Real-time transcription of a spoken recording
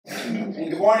And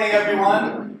good morning,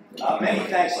 everyone. Many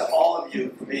thanks to all of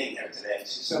you for being here today.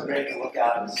 It's just so great to look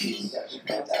out and see such a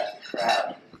fantastic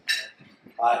crowd.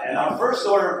 And our first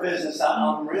order of business,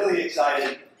 I'm really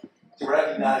excited to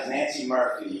recognize Nancy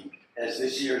Murphy as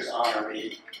this year's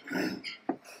honoree.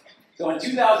 So in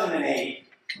 2008,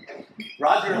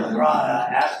 Roger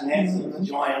Lagrada asked Nancy to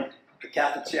join the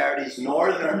Catholic Charities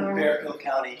Northern Fairfield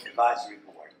County Advisory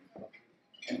Board.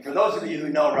 And for those of you who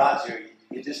know Roger,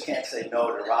 you just can't say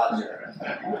no to Roger.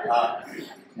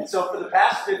 And so for the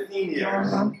past 15 years,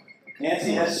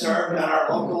 Nancy has served on our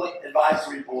local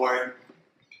advisory board,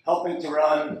 helping to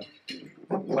run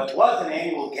what was an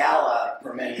annual gala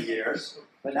for many years,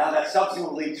 but now that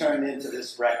subsequently turned into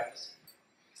this breakfast.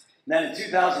 And then in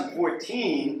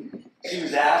 2014, she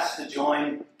was asked to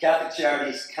join Catholic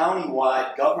Charities'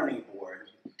 countywide governing board,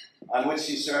 on which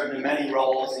she served in many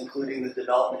roles, including the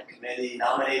Development Committee,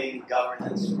 Nominating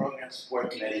Governance, Program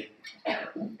Support Committee.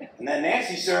 And then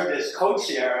Nancy served as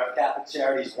co-chair of Catholic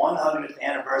Charities' 100th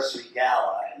Anniversary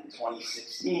Gala in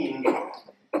 2016,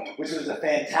 which was a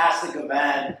fantastic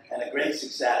event and a great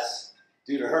success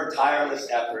due to her tireless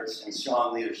efforts and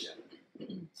strong leadership.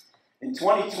 In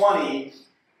 2020,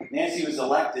 Nancy was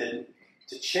elected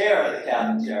to chair the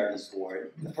Catholic Charities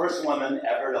Board, the first woman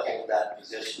ever to hold that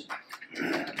position.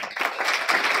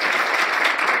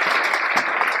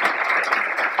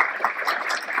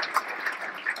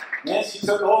 Nancy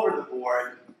took over the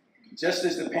board just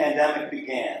as the pandemic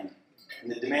began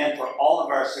and the demand for all of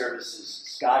our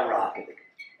services skyrocketed.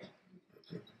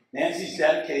 Nancy's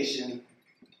dedication,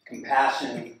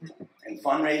 compassion, and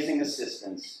fundraising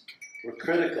assistance were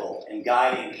critical in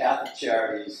guiding Catholic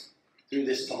Charities through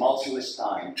this tumultuous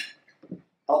time,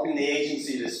 helping the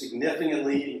agency to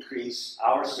significantly increase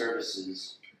our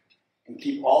services and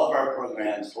keep all of our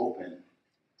programs open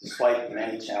despite the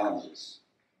many challenges.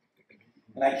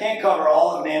 And I can't cover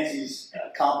all of Nancy's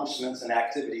accomplishments and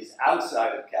activities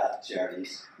outside of Catholic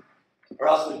Charities, or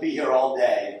else we'd be here all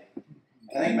day.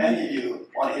 And I think many of you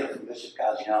want to hear from Bishop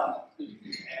Caggiano.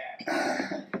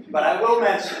 But I will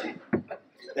mention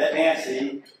that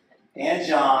Nancy and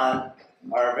John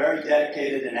are very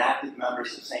dedicated and active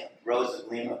members of St. Rose of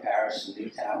Lima Parish in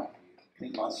Newtown. I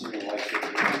think Monsignor White did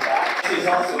that. She's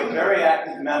also a very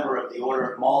active member of the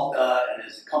Order of Malta and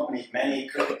has accompanied many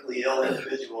critically ill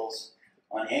individuals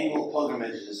on annual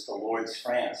pilgrimages to Lourdes,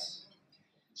 France.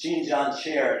 She and John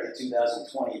chaired the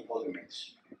 2020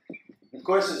 pilgrimage. Of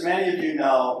course, as many of you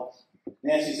know,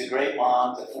 Nancy's a great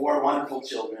mom to 4 wonderful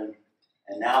children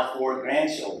and now 4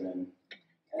 grandchildren,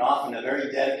 and often a very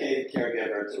dedicated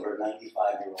caregiver to her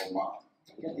 95-year-old mom.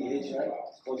 Did you get the age right?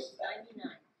 It's close to that.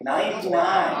 99.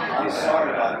 I'm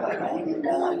sorry about that.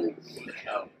 99.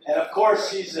 And of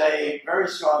course, she's a very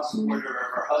strong supporter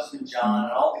of her husband, John,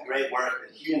 and all the great work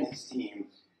that he and his team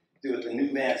do at the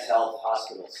New Vance Health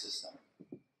Hospital system.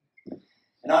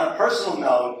 And on a personal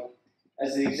note,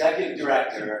 as the executive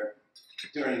director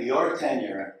during your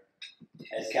tenure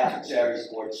as Catholic Charities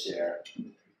Board Chair,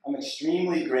 I'm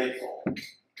extremely grateful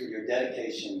for your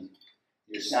dedication,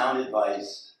 your sound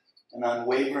advice, and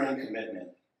unwavering commitment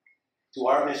to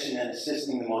our mission in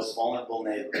assisting the most vulnerable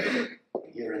neighbors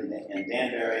here in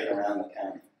Danbury and around the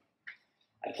county.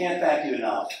 I can't thank you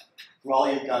enough for all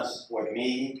you've done to support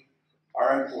me,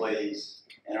 our employees,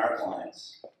 and our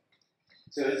clients.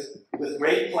 So it's with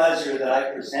great pleasure that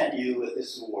I present you with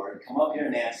this award. Come up here,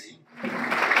 Nancy.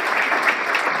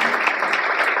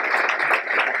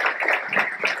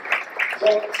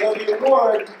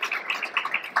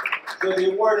 So the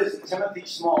award is the Timothy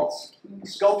Schmaltz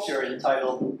sculpture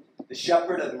entitled The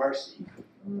Shepherd of Mercy.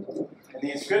 And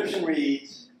the inscription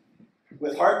reads,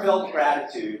 "With heartfelt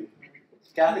gratitude,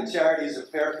 Catholic Charities of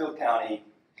Fairfield County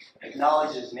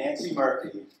acknowledges Nancy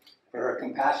Murphy for her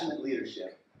compassionate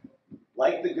leadership,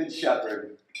 like the Good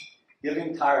Shepherd,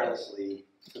 giving tirelessly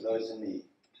to those in need."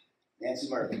 Nancy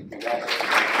Murphy, congratulations.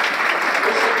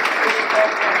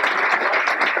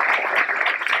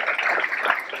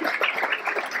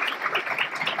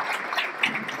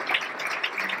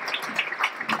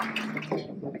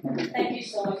 Thank you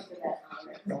so much for that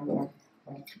honor.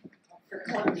 For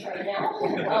coming right now.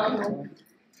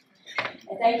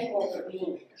 And thank you all for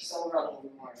being here so early in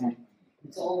the morning.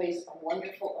 It's always a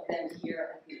wonderful event here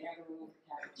at the Danbury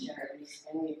Catholic Charities,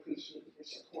 and we appreciate your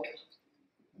support.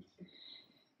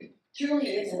 Truly,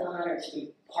 it's an honor to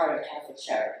be part of Catholic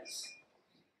Charities.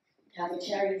 Catholic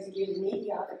Charities gives me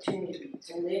the opportunity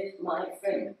to live my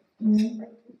faith,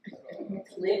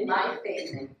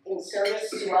 in service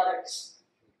to others.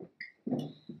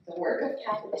 The work of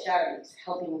Catholic Charities,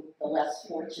 helping the less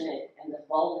fortunate and the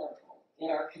vulnerable in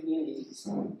our communities,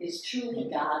 is truly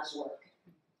God's work.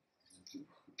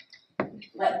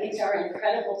 but it's our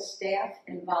incredible staff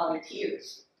and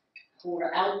volunteers who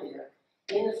are out there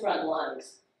in the front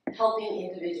lines, helping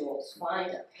individuals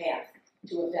find a path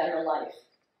to a better life.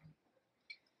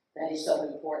 That is so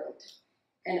important.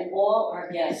 And all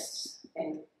our guests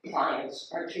and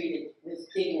clients are treated with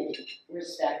dignity,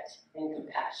 respect, and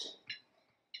compassion.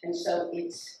 And so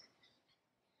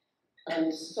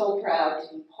I'm so proud to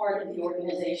be part of the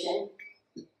organization,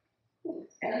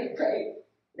 and I pray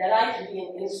that I can be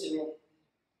an instrument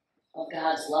of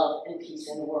God's love and peace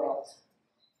in the world,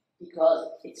 because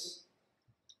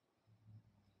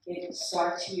it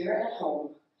starts here at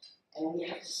home, and we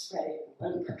have to spread it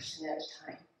one person at a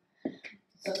time.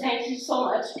 So thank you so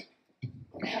much.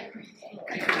 Have a great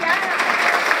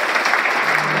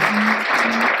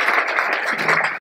day.